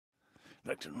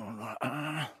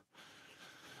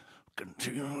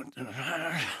Continue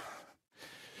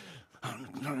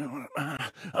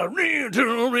I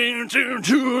reach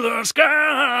into the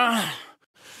sky.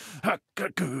 I got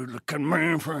a good looking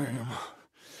mainframe.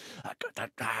 I got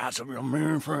that eyes of your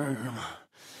mainframe.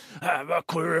 I have a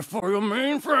query for your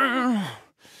mainframe.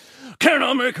 Can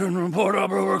I make an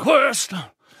importable request?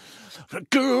 A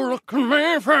good looking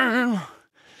mainframe.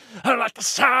 I like the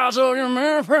size of your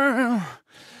mainframe.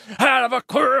 I have a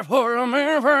query for your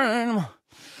mainframe.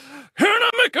 Can I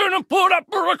make an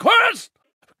importable request?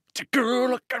 A good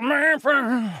looking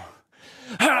mainframe.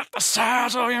 I like the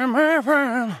size of your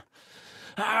mainframe.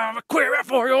 I have a query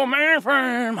for your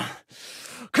mainframe.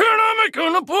 Can I make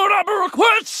an importable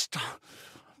request?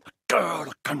 A good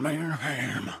looking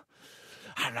mainframe.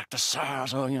 I like the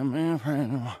size of your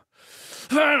mainframe.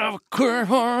 I have a query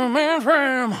for your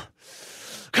mainframe.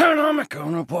 Can I make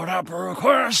an importable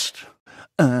request?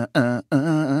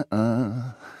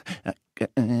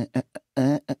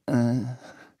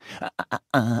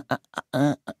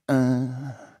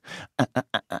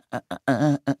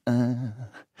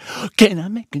 Can I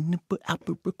make an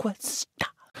input-output request?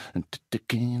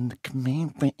 Again, the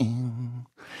mainframe.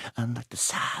 I like the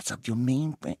size of your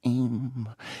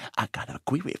mainframe. I got a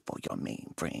query for your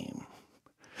mainframe.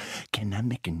 Can I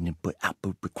make an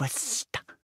input-output request?